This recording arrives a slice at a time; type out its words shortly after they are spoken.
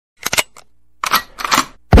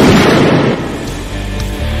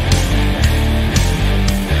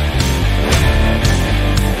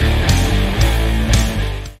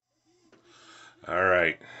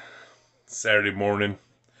Saturday morning.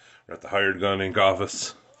 We're at the hired gun Inc.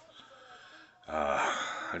 office.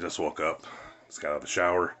 I just woke up. Just got out of the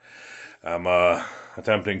shower. I'm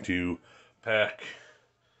attempting to pack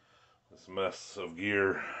this mess of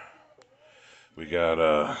gear. We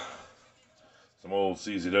got some old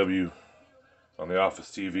CZW on the office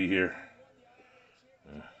TV here.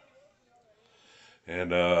 And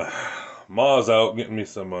Ma's out getting me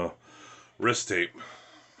some wrist tape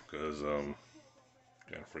because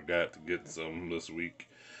kind of forgot to get some this week.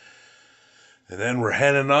 And then we're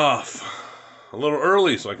heading off a little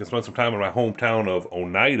early so I can spend some time in my hometown of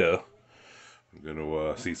Oneida. I'm going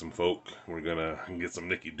to see some folk. We're going to get some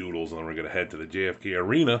Nicky Doodles, and then we're going to head to the JFK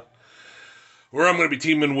Arena, where I'm going to be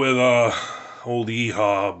teaming with old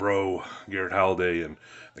Yeehaw bro Garrett Holiday and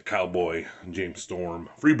the Cowboy James Storm,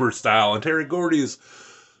 Freebird Style, and Terry Gordy's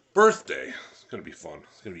birthday. It's going to be fun.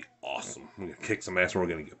 It's going to be awesome. I'm going to kick some ass and we're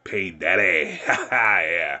going to get paid, daddy.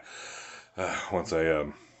 Yeah. Once I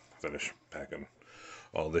finish packing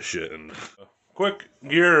all this shit. And quick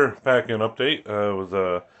gear packing update. I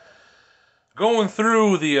was going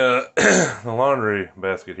through the the laundry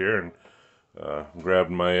basket here and grabbed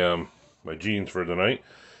my my jeans for tonight,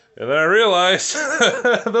 and then I realized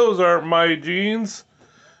those aren't my jeans.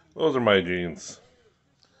 Those are my jeans.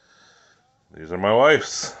 These are my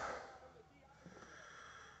wife's.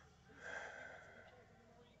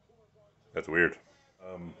 That's weird.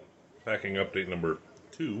 Packing update number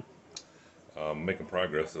 2. Making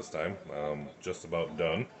progress this time. Just about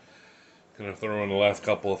done. Gonna throw in the last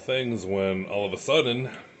couple of things when all of a sudden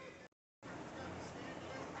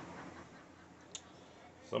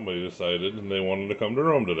somebody decided and they wanted to come to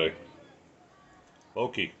Rome today.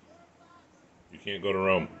 Loki, you can't go to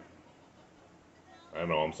Rome. I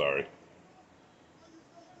know, I'm sorry.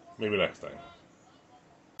 Maybe next time.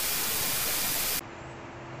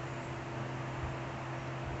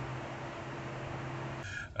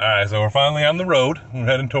 Alright, so we're finally on the road. We're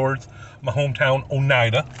heading towards my hometown,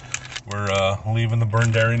 Oneida. We're leaving the Burn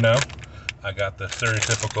Dairy now. I got the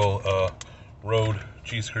stereotypical road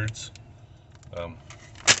cheese curds.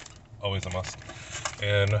 Always a must.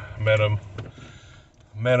 And Madame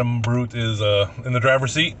Brute is in the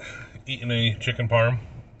driver's seat, eating a chicken parm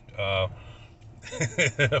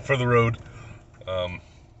for the road. I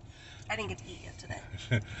didn't get to eat yet today.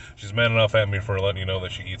 She's man enough at me for letting you know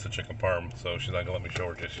that she eats a chicken parm, so she's not gonna let me show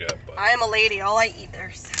her just yet. But I am a lady. All I eat there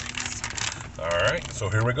is salads. Alright, so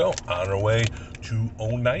here we go. On our way to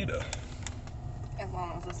Oneida. As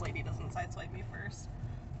long as this lady doesn't sideswipe me first.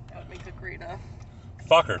 That would make it great, huh?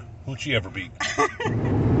 Fuck her. Who'd she ever beat?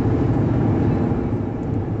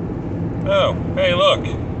 Oh, hey, look.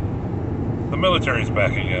 The military's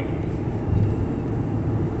back again.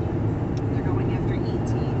 They're going after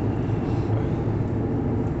E.T.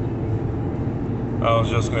 I was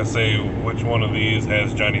just gonna say, which one of these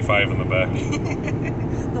has Johnny Five in the back?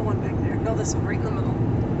 The one back there. No, this one right in the middle.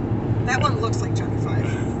 That one looks like Johnny Five.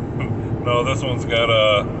 No, this one's got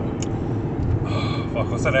fuck,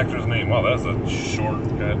 what's that actor's name? Wow, that's a short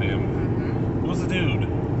goddamn... Who's the dude?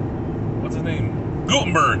 What's his name?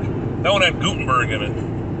 Gutenberg! That one had Gutenberg in it.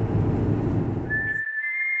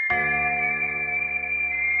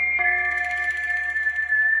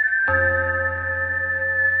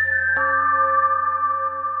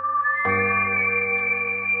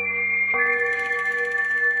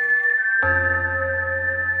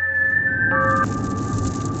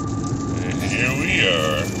 And here we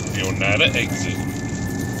are, the Oneida exit.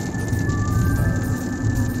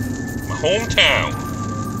 My hometown.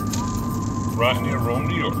 Right near Rome,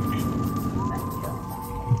 New York.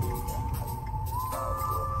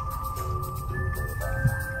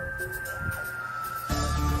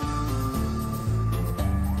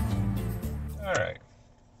 Alright.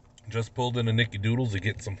 Just pulled into Nicky Doodles to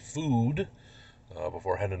get some food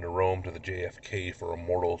before heading to Rome to the JFK for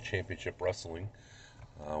Immortal Championship Wrestling.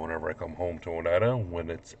 Whenever I come home to Oneida,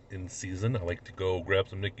 when it's in season, I like to go grab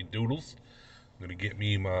some Nicky Doodles. I'm going to get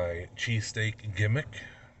me my cheesesteak gimmick.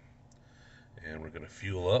 And we're going to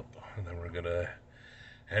fuel up, and then we're going to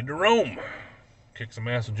head to Rome. Kick some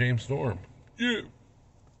ass with James Storm. Yeah.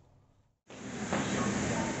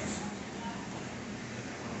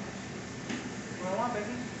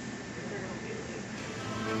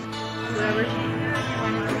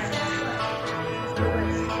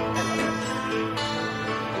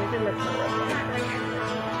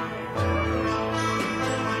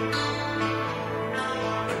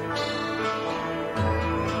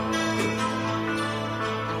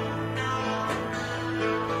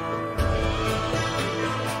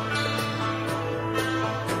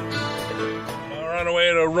 On our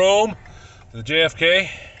way to Rome, to the JFK.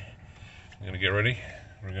 I'm gonna get ready.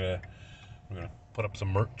 We're gonna put up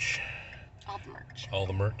some merch. All the merch. All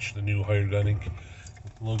the merch. The new Hired Gun Inc.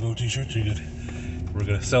 logo t-shirts are good. We're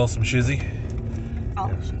gonna sell some shizzy.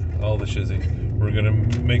 All the shizzy. We're gonna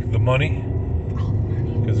make the money.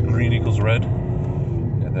 Because green equals red.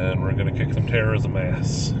 And then we're gonna kick some terrorism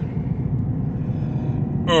ass.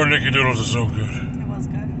 Oh, Nicky Doodles is so good. It was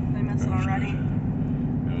good. I missed it already.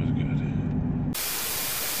 It was good.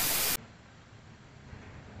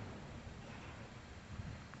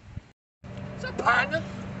 Is that partner?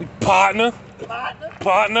 Partner? Partner?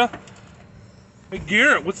 Partner? Hey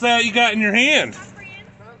Garrett, what's that you got in your hand?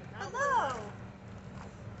 Hello.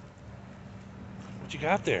 What you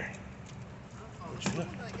got there?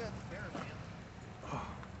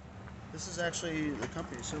 This is actually the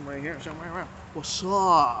company, somewhere right here, somewhere around. What's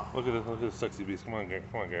up? Look at this sexy beast. Come on, Garrett.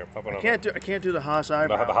 Come on, Garrett. Pop it up. I can't do the Haas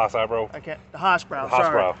eyebrow. The Haas eyebrow. I can't. The Haas brow. The Haas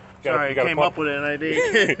Sorry. brow. Sorry, I came up with it and I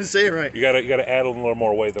didn't say it right. You gotta add a little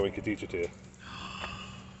more weight than we could teach it to you.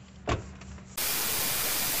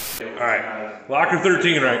 All right, locker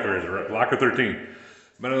 13, right? Or is it right? Locker 13.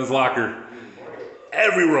 Been in this locker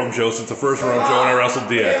every Rome show since the first Rome show when I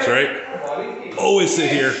wrestled DX, right? Always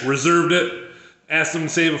sit here, reserved it. Asked them to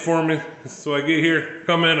save it for me. So I get here,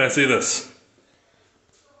 come in, I see this.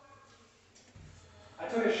 I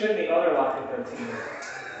took a shit in the other locker 13.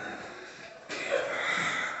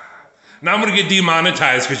 Now I'm gonna get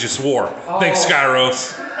demonetized because you swore. Thanks,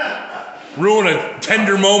 Skyros. Ruin a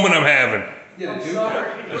tender moment I'm having.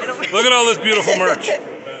 Look at all this beautiful merch.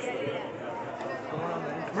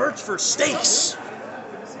 Merch for steaks.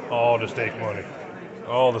 All the steak money.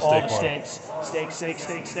 All the steak money. Steaks.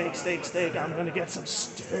 Steak. I'm gonna get some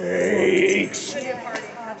steaks. Hey,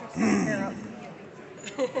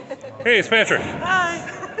 it's Patrick. Hi.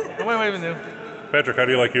 What do I even do? Patrick, how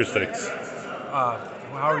do you like your steaks? How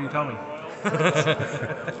are you telling me?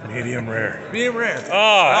 Medium rare. Medium rare.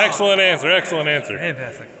 Ah, excellent answer, excellent answer.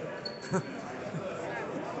 Fantastic.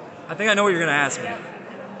 I think I know what you're gonna ask me.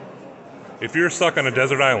 If you're stuck on a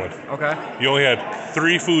desert island, Okay. you only had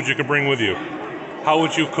 3 foods you could bring with you, how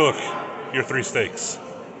would you cook your 3 steaks?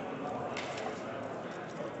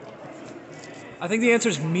 I think the answer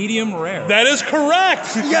is medium rare. That is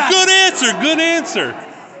correct. Yes. Good answer. Good answer.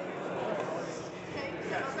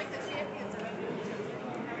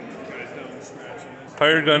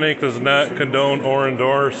 Hired Gun Inc. does not condone or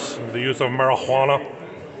endorse the use of marijuana.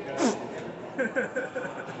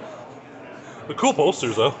 The cool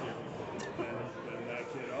posters, though.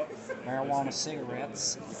 Marijuana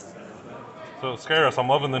cigarettes. So, Skyros, I'm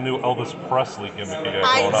loving the new Elvis Presley gimmick you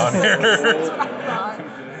got going on here.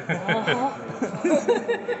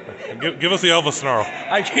 Give us the Elvis snarl.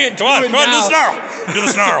 I can't do Come it on, now. do the snarl. Do the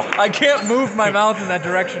snarl. I can't move my mouth in that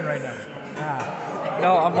direction right now.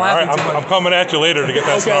 No, I'm All right, laughing too much. I'm coming at you later to get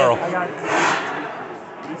that snarl. I got it.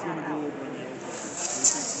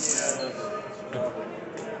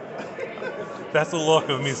 That's the look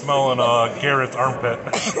of me smelling Garrett's armpit.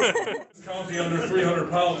 County under 300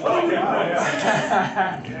 pounds.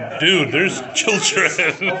 Dude, there's children.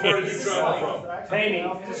 Pay me.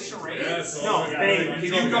 No, pay me.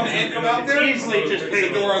 Can you come out there? Easily just pay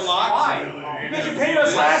The door unlocked? Why? Because you paid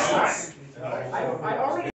us last time.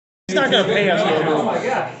 He's not gonna pay us. Oh my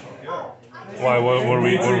gosh. Why? What are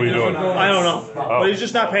we doing? I don't know, but he's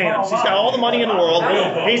just not paying us. He's got all the money in the world.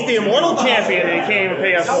 He's the immortal champion, and he can't even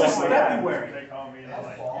pay us That was for it. February.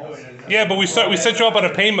 Yeah, but we set you up on a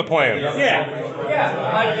payment plan. Yeah.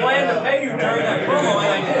 Yeah, I planned to pay you during that promo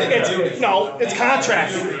and I did. It's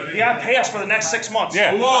contract. You gotta pay us for the next 6 months.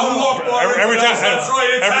 Yeah. Every time. That's right,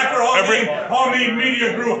 it's Hacker Homie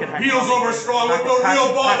Media Group. Heels over strong with the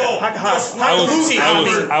real bubble. I'm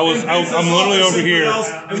literally over here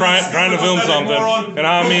trying to film something, and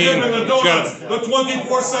I mean, The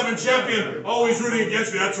 24/7 champion, always rooting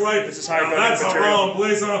against me. That's right. This is Hired Gun That's Inc. a round,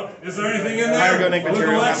 please. Is there anything in there? Hired Gun Inc.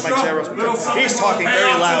 material, not Mike Skyros. He's talking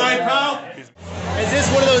very loud. Is this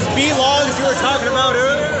one of those B-logs you were talking about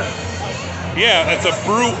earlier? yeah, it's a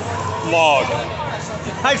brute log.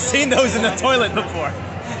 I've seen those in the toilet before.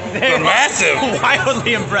 They're massive.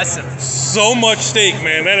 Wildly impressive. So much steak,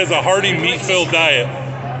 man. That is a hearty meat-filled diet.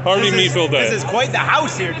 Meat-filled diet. This is quite the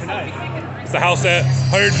house here tonight. It's the house that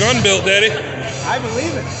Hired Gun built, Daddy. I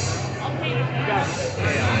believe it.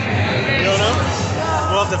 You don't know?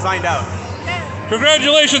 We'll have to find out.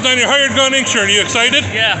 Congratulations on your Hired Gun Inc. shirt. Are you excited?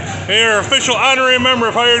 Yeah. You're an official honorary member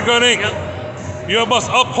of Hired Gun Inc. Yep. You must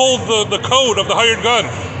uphold the code of the Hired Gun.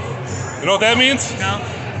 You know what that means? No.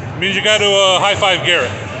 It means you got to high-five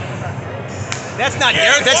Garrett. That's not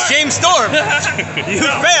Garrett, that's James Storm. You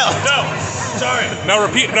failed. No, sorry. Now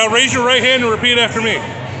raise your right hand and repeat after me.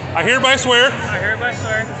 I hereby swear I hereby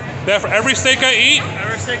swear that for every steak I eat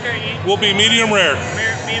Every steak I eat, will be medium rare.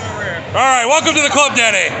 medium rare. All right, welcome to the club,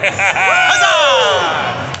 Daddy.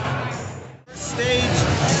 Huzzah! First stage,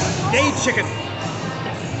 day chicken.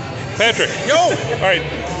 Patrick. Yo! All right,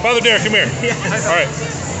 Father Derek, come here. Yes. All right,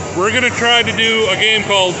 we're gonna try to do a game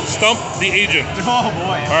called Stump the Agent. Oh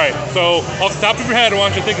boy. All right, so off the top of your head, I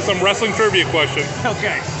want you to think of some wrestling trivia question.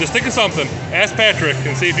 Okay. Just think of something. Ask Patrick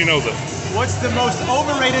and see if he knows it. What's the most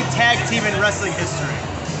overrated tag team in wrestling history?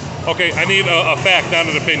 Okay, I need a fact, not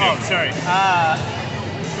an opinion. Oh, sorry.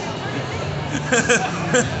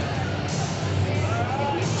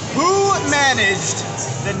 Who managed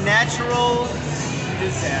the natural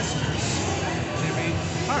disasters? Jimmy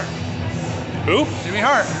Hart. Who? Jimmy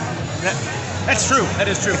Hart. That's true. That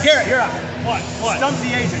is true. Garrett, you're up. What? Stump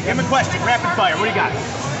the agent. Give him a question. Rapid fire. What do you got?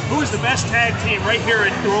 Who is the best tag team right here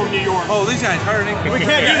in New York? Oh, these guys hardening. We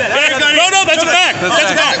can't do that. No, that's a fact.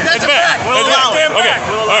 That's a fact. That's a fact. We'll allow it. Okay.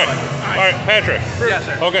 We'll All allow right. it. All right, Patrick. Yes,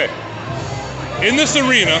 sir. Okay. In this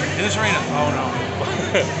arena, Oh no.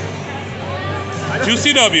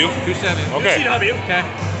 2CW. 270. Okay. CW. Okay.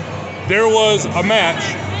 There was a match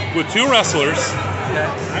with two wrestlers.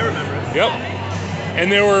 I remember it. Yep.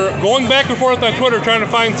 And they were going back and forth on Twitter trying to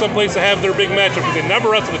find some place to have their big matchup because they never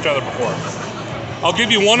wrestled each other before. I'll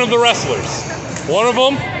give you one of the wrestlers. One of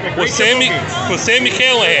them was Sammy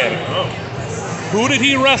Callahan. Oh. Who did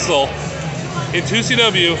he wrestle in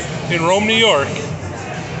 2CW in Rome, New York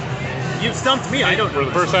You've stumped me. I don't for know.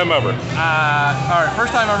 the first time ever? All right,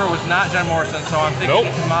 first time ever was not John Morrison, so I'm thinking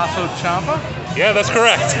Nope. Tommaso Ciampa. Yeah, that's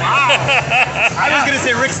correct. I was gonna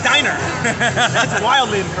say Rick Steiner. That's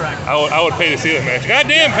wildly incorrect. I would pay to see that match. God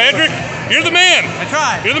damn, Patrick, you're the man. I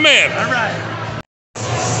tried. You're the man. All right.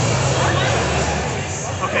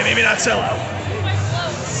 Okay, maybe not sell out.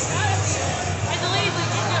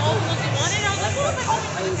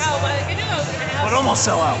 But almost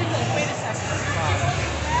sell out.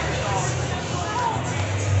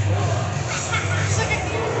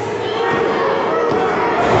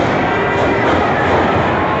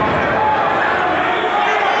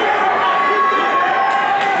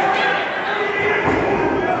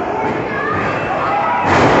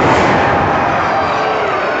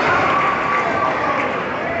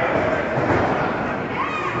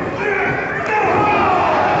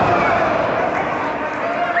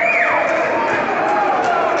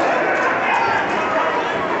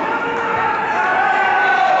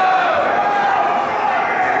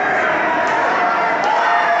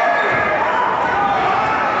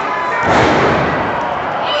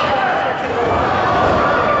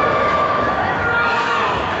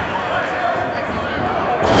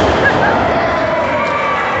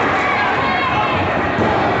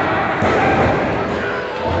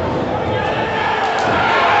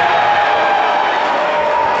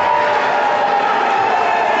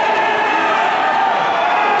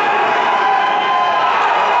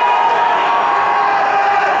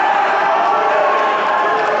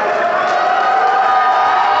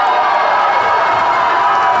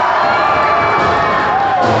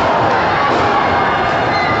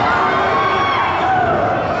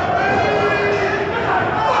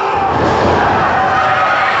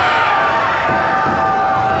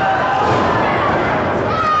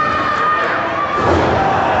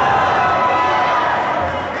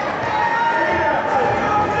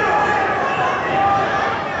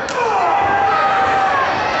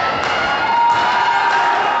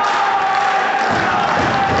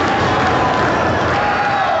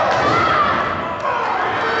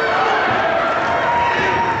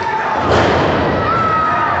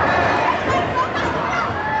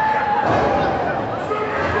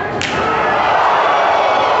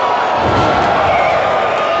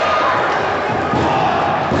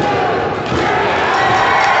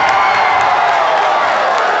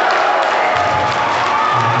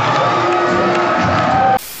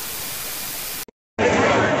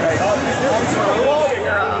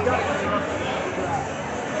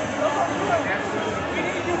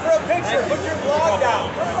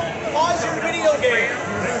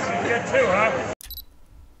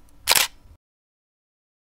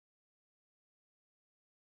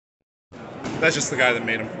 That's just the guy that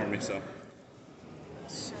made them for me, so.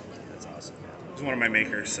 That's awesome. He's one of my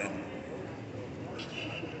makers, so.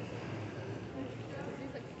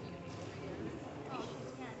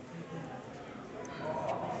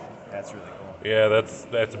 That's really cool. Yeah,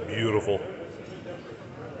 that's beautiful.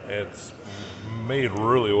 It's made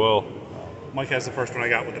really well. Mike has the first one I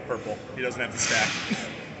got with the purple. He doesn't have the stack.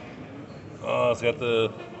 Oh, it's got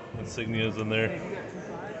the insignias in there.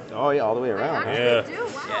 Oh yeah, all the way around. Yeah. Yeah,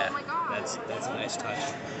 that's a nice touch.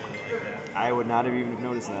 I would not have even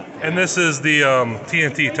noticed that. And this is the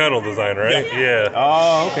TNT title design, right? Yeah.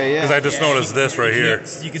 Oh, okay, yeah. Because I just noticed this right here.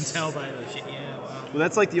 You can tell by the shit. Yeah, wow. Well,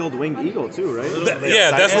 that's like the old winged eagle too, right?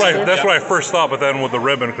 Yeah, that's what I first thought, but then with the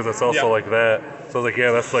ribbon, because it's also like that. So I was like,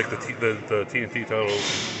 yeah, that's like the TNT title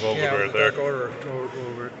logo right there. Dark Order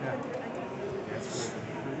over it. Yeah.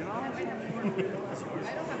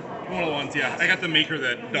 One of the ones, yeah. I got the maker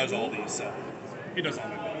that does all these, so he does all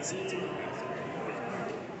my belts.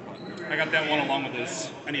 I got that one along with his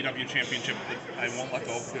NEW championship that I won't let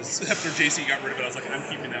go because after JC got rid of it, I was like, I'm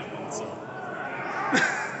keeping that one. So.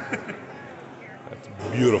 That's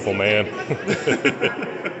beautiful, man.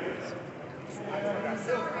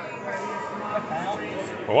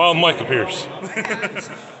 A wild Mike appears.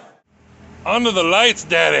 Under the lights,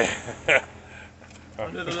 Daddy.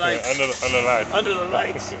 Under the lights. Under the lights. Under the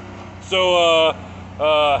lights. So,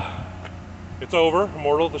 it's over.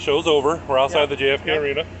 Immortal, the show's over. We're outside the JFK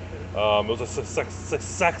Arena. It was a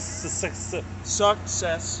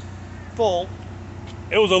Successful.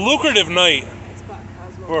 It was a lucrative night It's about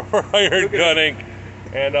Kosmo. for hired gunning,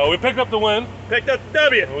 and we picked up the win Picked up the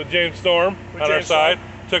W. with James Storm on our James side.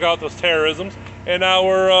 Took out those terrorisms, and now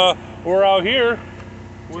we're out here.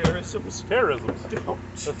 Terrorisms. Terrorisms.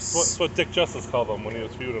 That's what Dick Justice called them when he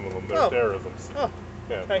was feuding with them. They're terrorisms. Oh,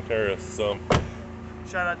 Yeah, okay. terrorists. Shout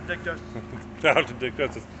out to Dick Justice. Shout out to Dick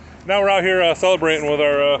Justice. Now we're out here celebrating with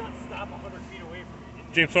our Stop 100 feet away from me.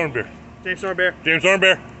 James Storm beer. James Storm Bear, James Storm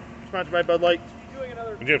beer. sponsored by Bud Light.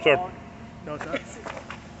 And James Storm. No, it's not.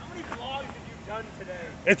 How many vlogs have you done today?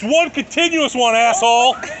 It's one continuous one,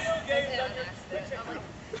 asshole.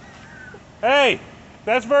 Hey,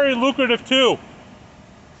 that's very lucrative too.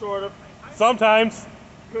 Sort of. Sometimes,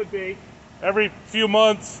 Could be. every few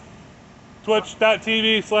months,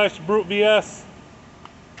 twitch.tv/BruteVS.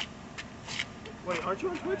 Wait, aren't you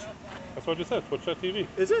on Twitch? That's what I just said, twitch.tv.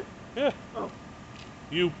 Is it? Yeah. Oh.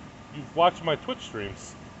 You've watched my Twitch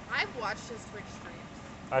streams. I've watched his Twitch streams.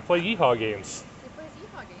 I play Yeehaw games, He plays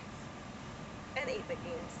Yeehaw games. And 8-bit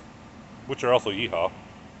games. which are also Yeehaw.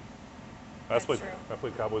 That's true. I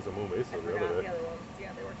played Cowboys of Moo Mesa I the forgot other the day. other ones.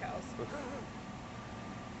 Yeah, they were cows.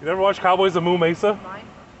 You never watched Cowboys of Moo Mesa? Mine.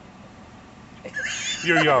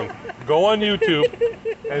 You're young. Go on YouTube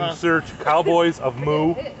and search Cowboys of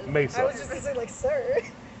Moo Mesa. I was just going to say, like, sir.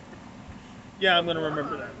 Yeah, I'm gonna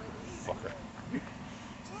remember that. Fucker.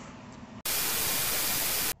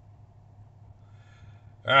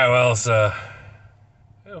 All right, well, it's oh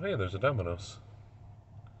hey, there's a Domino's.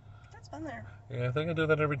 That's fun there. Yeah, I think I do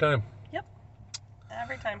that every time. Yep.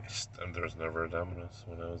 Every time. There's never a Domino's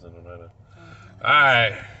when I was in Oneida. All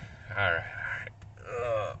right.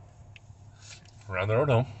 Around the road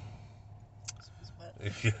home.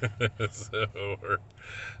 So we're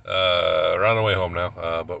on our way home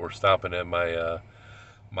now, but we're stopping at my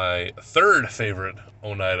my third favorite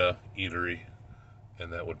Oneida eatery,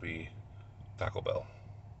 and that would be Taco Bell.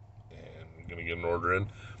 And I'm gonna get an order in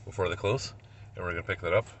before they close, and we're gonna pick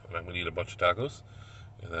that up, and I'm gonna eat a bunch of tacos,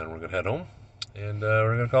 and then we're gonna head home, and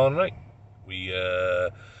we're gonna call it a night. We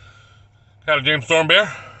got a James Storm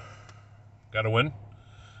beer, got a win.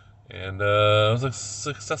 And it was a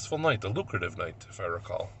successful night, a lucrative night, if I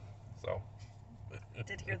recall. So. I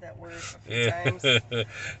did hear that word a few times.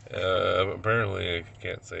 Apparently, I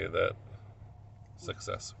can't say that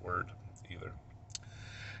success word either.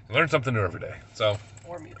 You learn something new every day. So.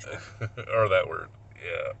 Or mutual. Or that word,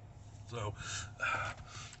 yeah. So,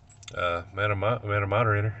 Madam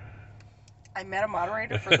Moderator. I met a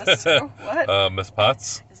moderator for this too. What? Miss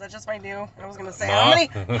Potts. Is that just my new? I was gonna say Ma.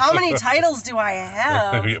 how many titles do I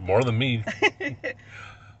have? You get more than me.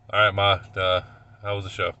 All right, Ma. How was the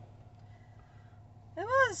show? It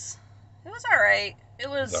was all right. It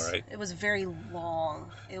was all right. It was very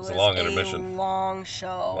long. It was a long intermission. long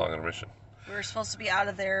show. Long intermission. We were supposed to be out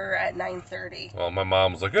of there at 9:30. Well, my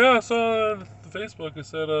mom was like, "Yeah, I saw on Facebook. It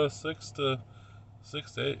said 6 to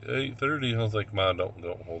 8:30." I was like, "Mom,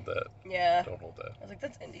 don't hold that. Yeah. Don't hold that." I was like,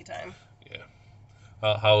 that's indie time. Yeah.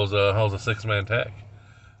 How's a 6-man tag?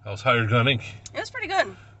 How's Hired Gun Inc? It was pretty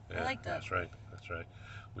good. Yeah, I liked it. That's right.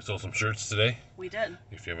 We sold some shirts today. We did.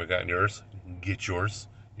 If you haven't gotten yours, get yours.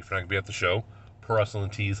 If you're not gonna be at the show,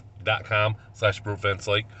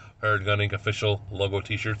 ProWrestlingTees.com/VanSlyke. Hired Gun Inc. official logo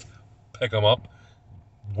T-shirts. Pick them up.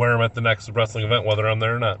 Wear them at the next wrestling event, whether I'm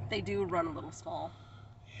there or not. They do run a little small.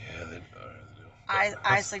 Yeah, they do.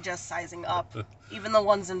 I suggest sizing up. Even the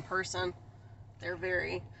ones in person, they're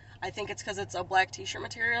very. I think it's because it's a black T-shirt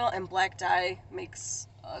material and black dye makes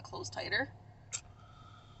clothes tighter.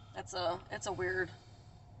 It's a weird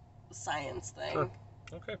science thing. Sure.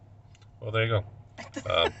 Okay. Well, there you go.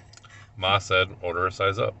 Ma said order a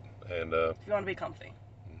size up, and If you want to be comfy.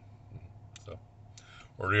 so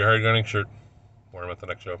order your hired gunning shirt. Wear them at the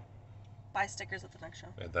next show, Buy stickers at the next show.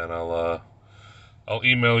 and then I'll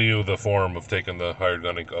email you the form of taking the hired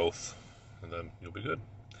gunning oath, and then you'll be good.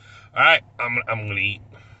 All right, I'm gonna eat.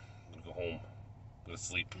 I'm gonna go home. I'm gonna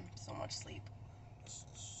sleep. So much sleep.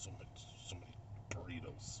 So many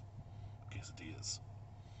burritos, quesadillas.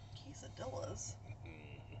 Quesadillas.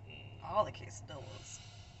 All the quesadillas.